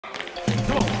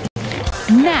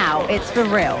Now it's for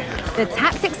real. The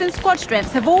tactics and squad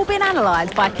strengths have all been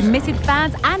analysed by committed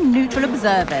fans and neutral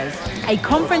observers. A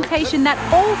confrontation that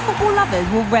all football lovers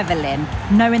will revel in,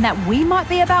 knowing that we might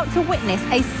be about to witness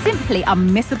a simply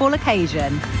unmissable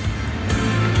occasion.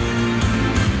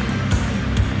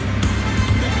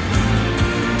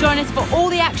 Join us for all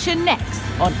the action next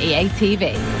on EA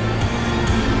TV.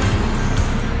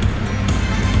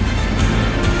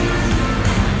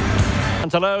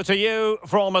 And hello to you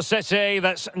from a city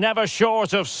that's never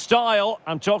short of style.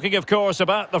 I'm talking, of course,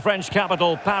 about the French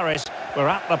capital, Paris. We're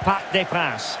at the Parc des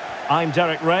Princes. I'm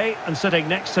Derek Ray, and sitting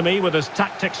next to me with his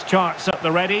tactics charts at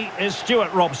the ready is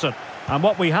Stuart Robson. And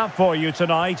what we have for you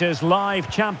tonight is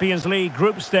live Champions League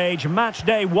group stage match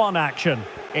day 1 action.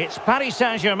 It's Paris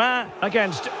Saint-Germain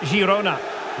against Girona.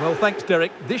 Well, thanks,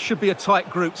 Derek. This should be a tight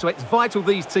group, so it's vital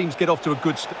these teams get off to a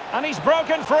good start. And he's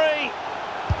broken free.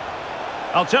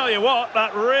 I'll tell you what,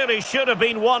 that really should have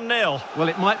been 1-0. Well,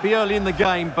 it might be early in the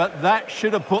game, but that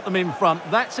should have put them in front.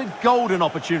 That's a golden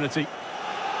opportunity.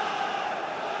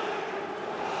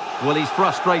 Well, he's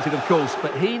frustrated, of course,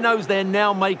 but he knows they're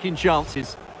now making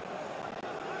chances.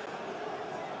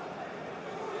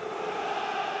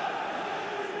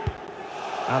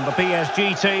 And the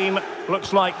PSG team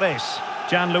looks like this.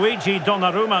 Gianluigi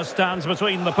Donnarumma stands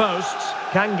between the posts.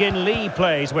 Kangin Lee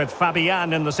plays with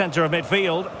Fabian in the centre of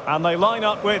midfield. And they line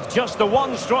up with just the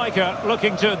one striker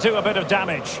looking to do a bit of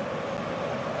damage.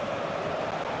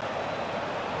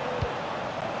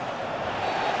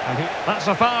 That's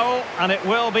a foul, and it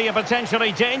will be a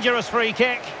potentially dangerous free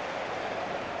kick.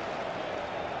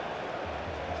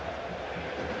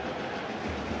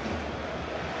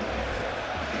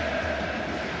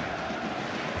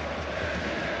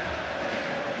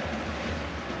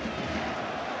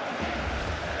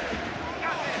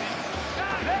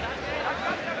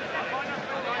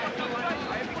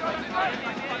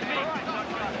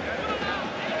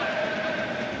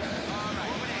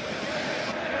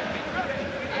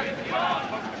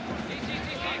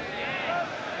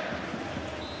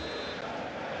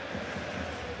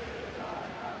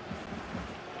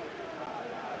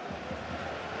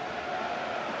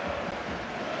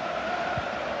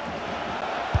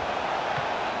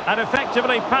 And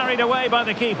effectively parried away by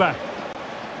the keeper.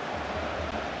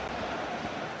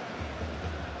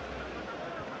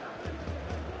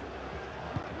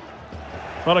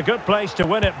 Well, a good place to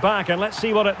win it back, and let's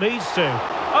see what it leads to.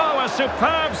 Oh, a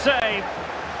superb save!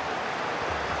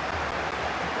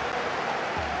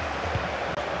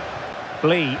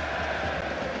 Lee.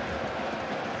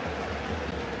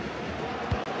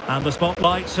 And the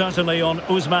spotlight certainly on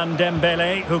Ousmane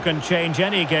Dembele, who can change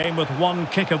any game with one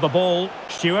kick of the ball.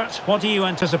 Stuart, what do you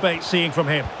anticipate seeing from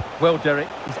him? Well, Derek,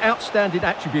 his outstanding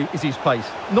attribute is his pace.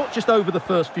 Not just over the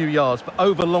first few yards, but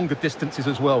over longer distances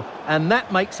as well. And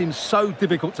that makes him so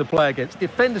difficult to play against.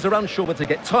 Defenders are unsure whether to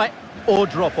get tight or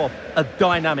drop off. A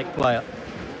dynamic player.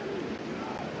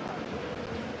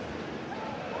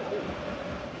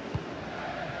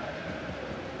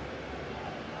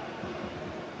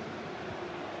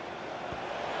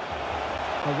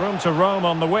 Room to roam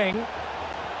on the wing.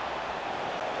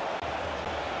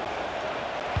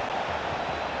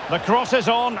 The cross is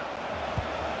on.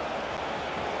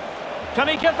 Can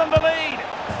he give them the lead?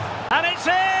 And it's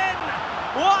in!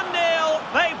 1-0.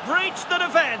 They've breached the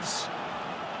defence.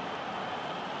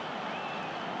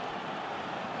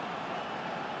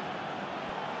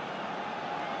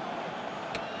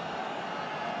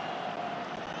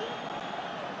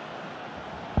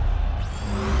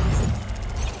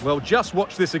 Well, just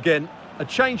watch this again. A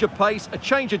change of pace, a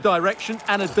change of direction,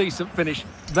 and a decent finish.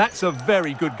 That's a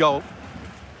very good goal.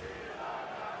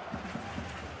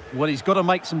 Well, he's got to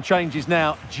make some changes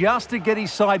now, just to get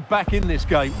his side back in this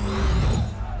game.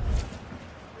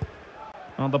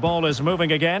 And the ball is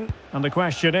moving again, and the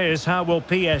question is, how will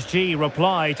PSG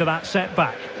reply to that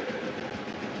setback?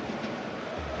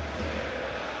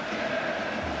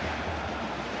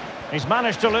 He's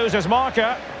managed to lose his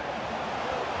marker.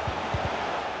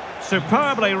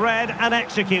 Superbly read and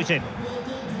executed.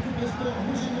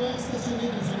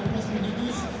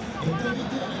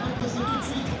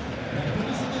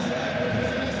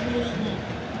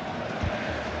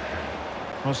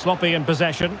 Well, sloppy in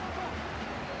possession.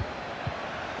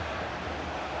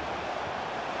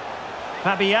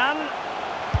 Fabian, and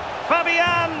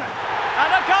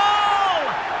a goal!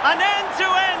 An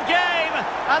end-to-end game,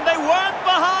 and they weren't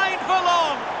behind for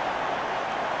long.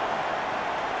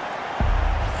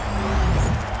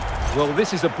 Well,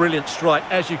 this is a brilliant strike,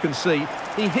 as you can see.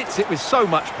 He hits it with so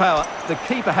much power. The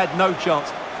keeper had no chance.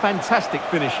 Fantastic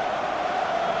finish.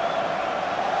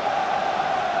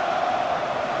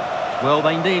 Well,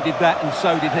 they needed that, and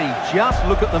so did he. Just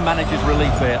look at the manager's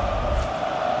relief there.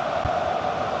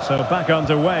 So back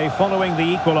underway following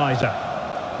the equaliser.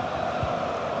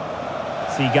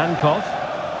 Tsigankov.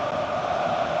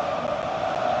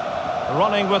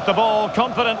 Running with the ball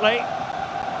confidently.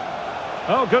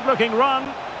 Oh, good-looking run.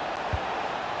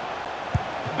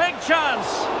 Big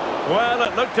chance. Well,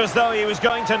 it looked as though he was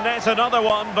going to net another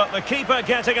one, but the keeper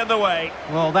getting in the way.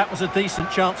 Well, that was a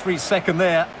decent chance for his second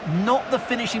there. Not the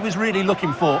finish he was really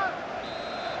looking for.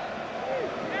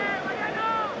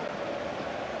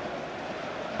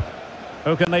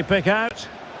 Who can they pick out?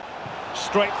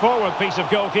 Straightforward piece of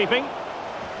goalkeeping.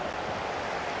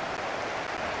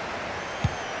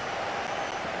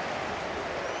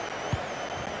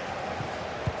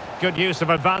 Good use of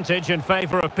advantage in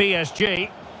favour of PSG.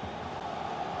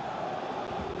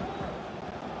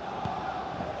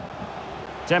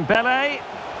 Dembele.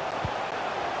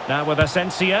 Now with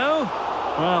Asensio.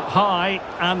 Well, high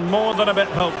and more than a bit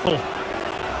hopeful.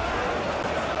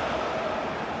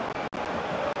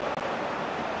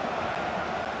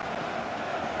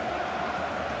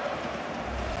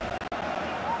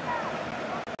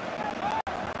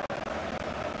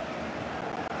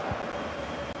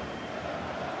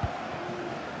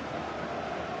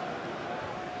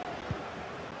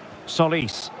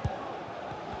 Solis.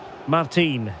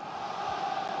 Martin.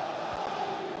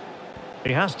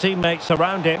 He has teammates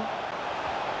around him.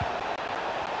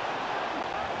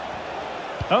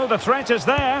 Oh, the threat is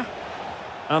there.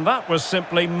 And that was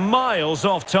simply miles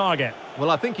off target. Well,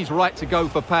 I think he's right to go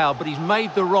for power, but he's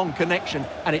made the wrong connection,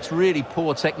 and it's really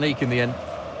poor technique in the end.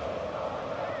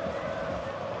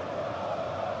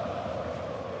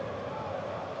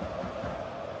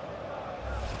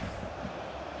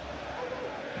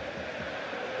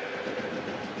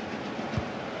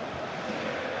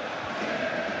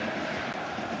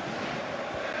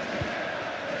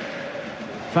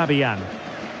 Fabian.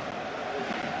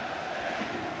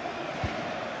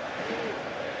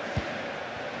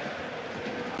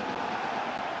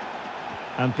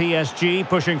 And PSG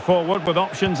pushing forward with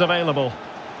options available.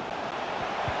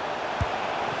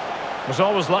 Was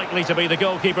always likely to be the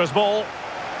goalkeeper's ball.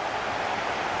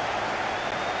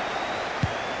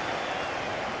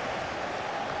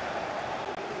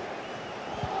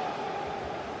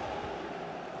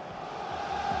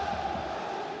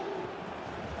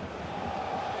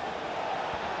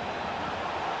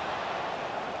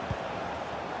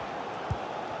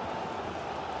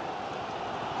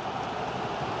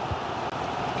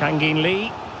 Kangin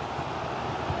Lee.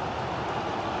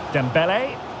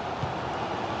 Dembele.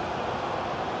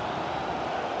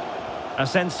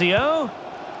 Asensio.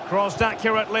 Crossed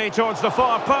accurately towards the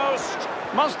far post.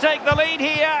 Must take the lead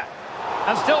here.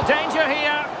 And still danger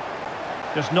here.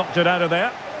 Just knocked it out of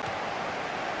there.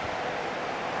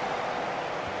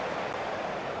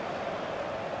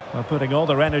 Well, putting all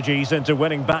their energies into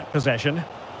winning back possession.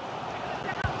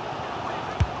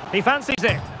 He fancies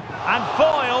it. And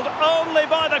foiled only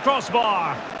by the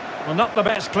crossbar. Well, not the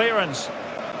best clearance.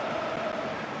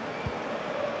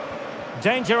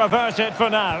 Danger averted for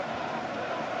now.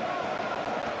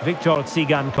 Viktor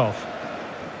Tsigankov.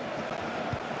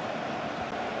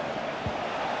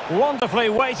 Wonderfully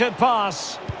weighted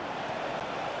pass.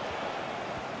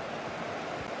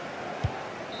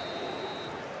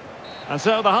 And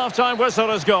so the half-time whistle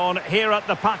has gone here at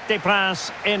the Parc des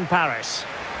Princes in Paris.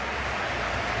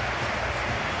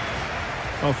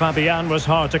 Well, Fabian was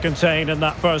hard to contain in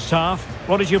that first half.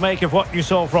 What did you make of what you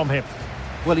saw from him?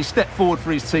 Well, he stepped forward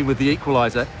for his team with the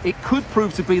equaliser. It could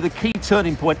prove to be the key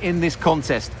turning point in this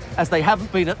contest, as they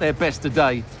haven't been at their best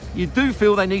today. You do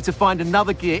feel they need to find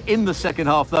another gear in the second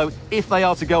half, though, if they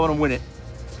are to go on and win it.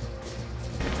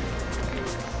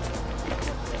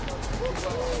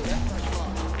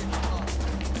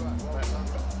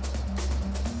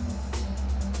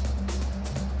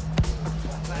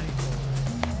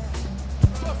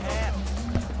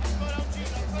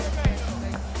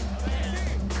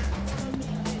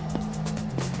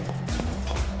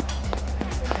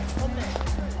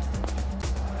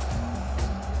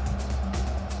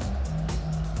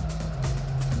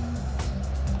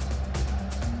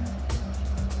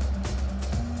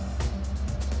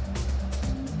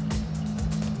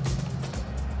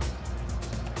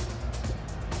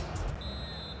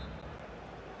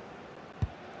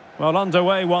 Well,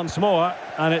 underway once more,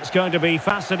 and it's going to be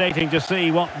fascinating to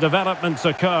see what developments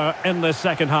occur in this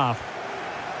second half.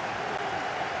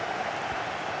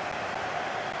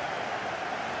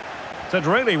 Did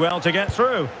really well to get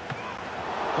through.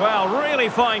 Well, really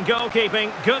fine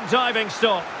goalkeeping, good diving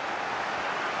stop.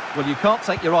 Well, you can't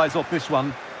take your eyes off this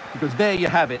one, because there you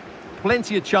have it.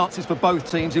 plenty of chances for both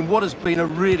teams in what has been a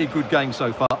really good game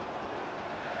so far.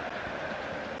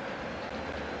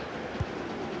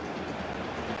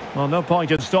 Well, no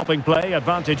point in stopping play,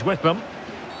 advantage with them.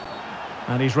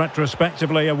 And he's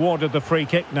retrospectively awarded the free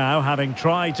kick now, having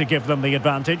tried to give them the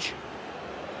advantage.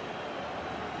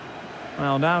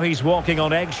 Well, now he's walking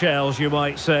on eggshells, you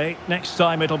might say. Next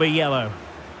time it'll be yellow.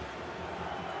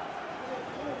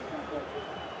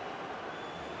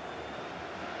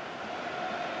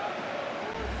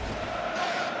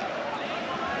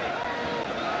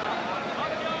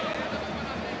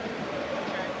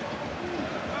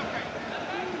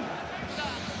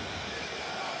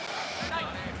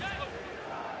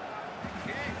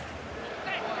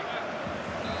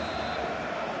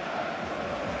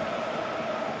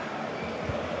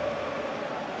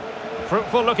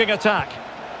 Fruitful looking attack.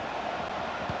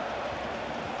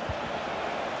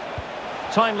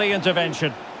 Timely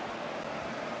intervention.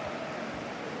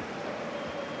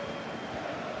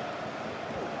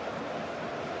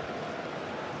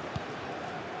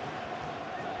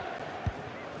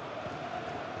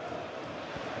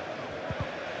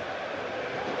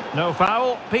 No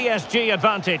foul, PSG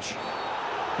advantage.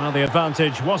 Well, the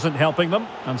advantage wasn't helping them,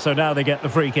 and so now they get the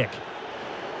free kick.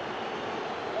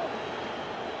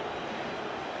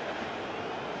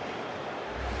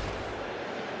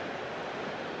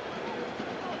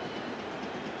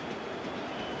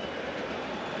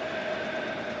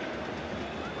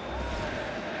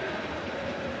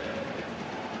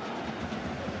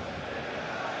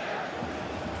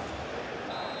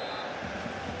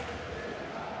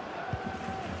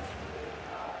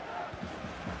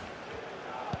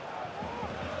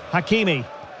 Hakimi.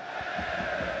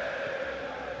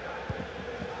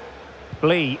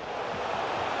 Lee.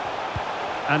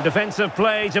 And defensive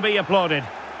play to be applauded.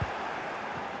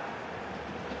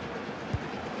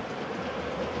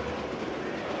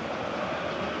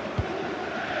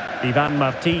 Ivan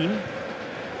Martin.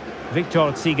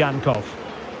 Viktor Tsigankov.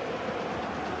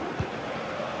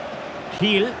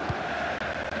 Kiel.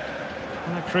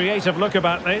 And a creative look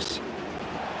about this.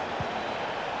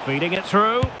 Feeding it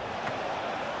through.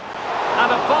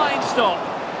 And a fine stop.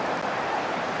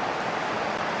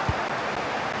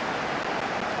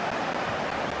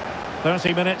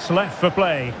 "30 minutes left for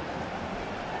play.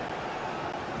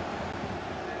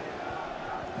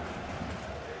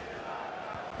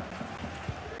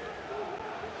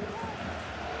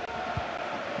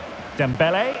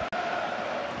 Dembele.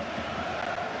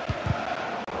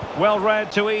 Well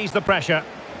read to ease the pressure.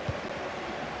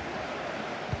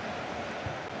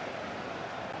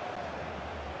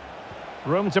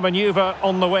 Room to manoeuvre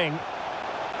on the wing.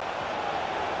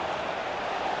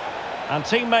 And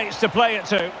teammates to play it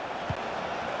to.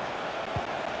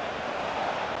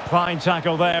 Fine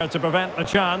tackle there to prevent the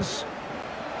chance.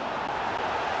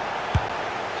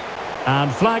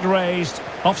 And flag raised,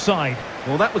 offside.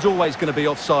 Well, that was always going to be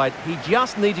offside. He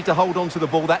just needed to hold on to the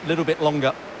ball that little bit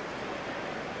longer.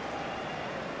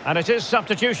 And it is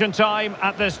substitution time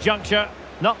at this juncture.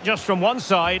 Not just from one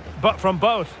side, but from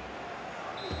both.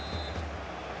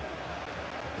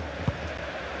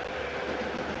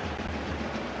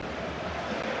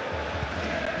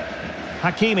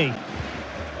 Hakimi.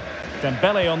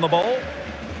 Dembele on the ball.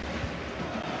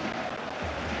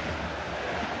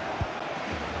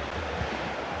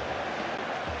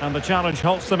 And the challenge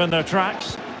halts them in their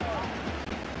tracks.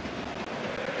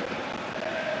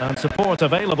 And support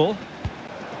available.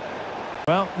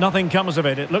 Well, nothing comes of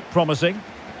it. It looked promising.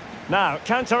 Now,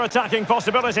 counter-attacking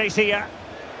possibilities here.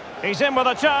 He's in with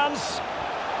a chance.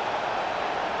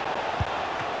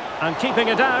 And keeping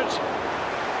it out.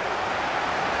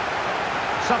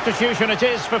 Substitution it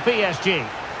is for PSG.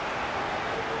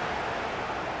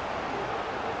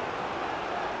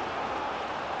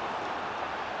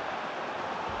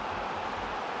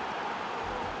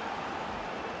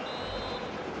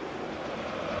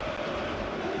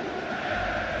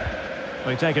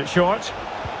 They take it short.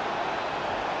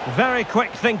 Very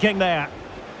quick thinking there.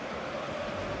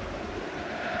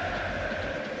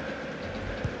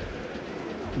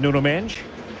 Nuno Mendes.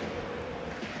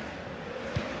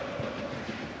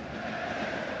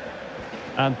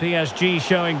 And PSG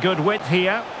showing good width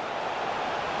here.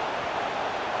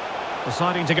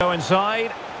 Deciding to go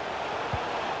inside.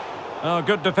 Oh,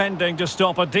 good defending to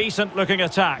stop a decent-looking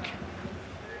attack.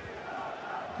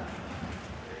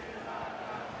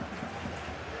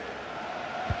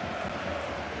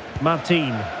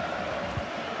 Martin.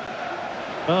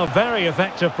 Oh, very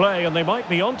effective play, and they might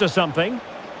be onto something.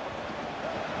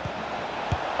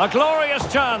 A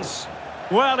glorious chance.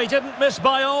 Well, he didn't miss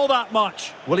by all that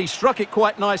much. Well, he struck it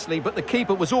quite nicely, but the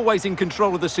keeper was always in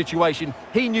control of the situation.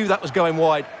 He knew that was going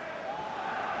wide.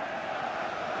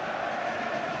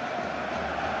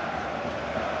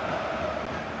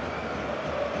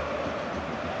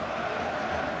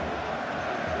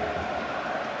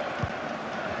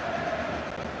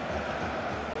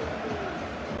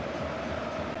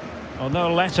 Well,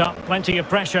 no let up, plenty of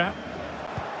pressure.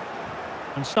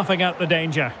 And snuffing out the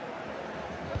danger.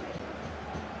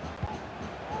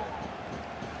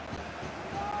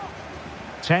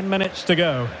 Ten minutes to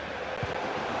go.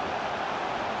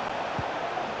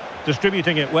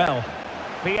 Distributing it well.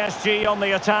 PSG on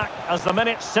the attack as the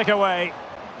minutes tick away.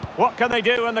 What can they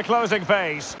do in the closing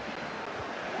phase?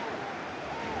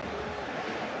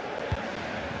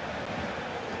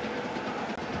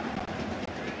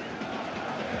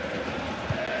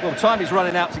 Well, time is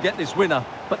running out to get this winner,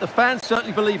 but the fans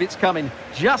certainly believe it's coming.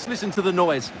 Just listen to the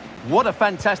noise. What a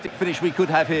fantastic finish we could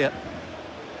have here.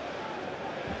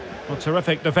 Well,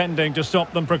 terrific defending to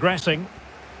stop them progressing.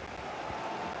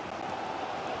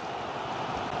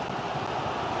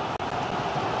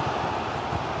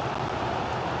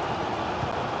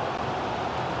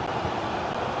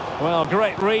 Well,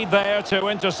 great read there to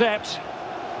intercept.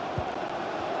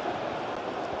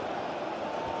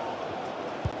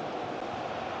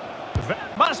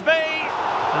 Must be!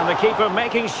 And the keeper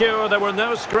making sure there were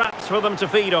no scraps for them to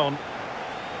feed on.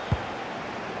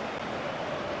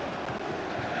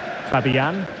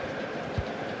 Fabian.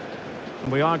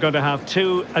 And we are going to have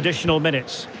 2 additional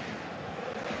minutes.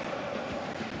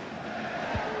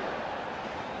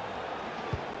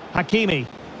 Hakimi.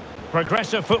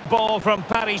 Progressive football from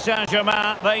Paris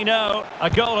Saint-Germain. They know a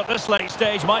goal at this late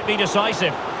stage might be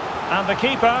decisive. And the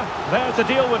keeper there to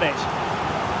deal with it.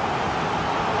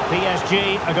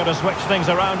 PSG are going to switch things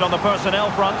around on the personnel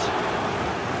front.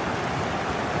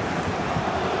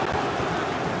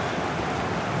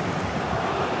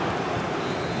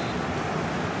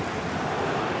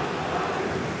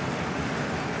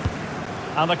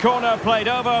 And the corner played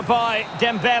over by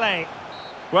Dembele.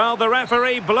 Well, the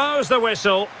referee blows the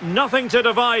whistle. Nothing to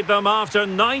divide them after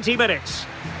 90 minutes.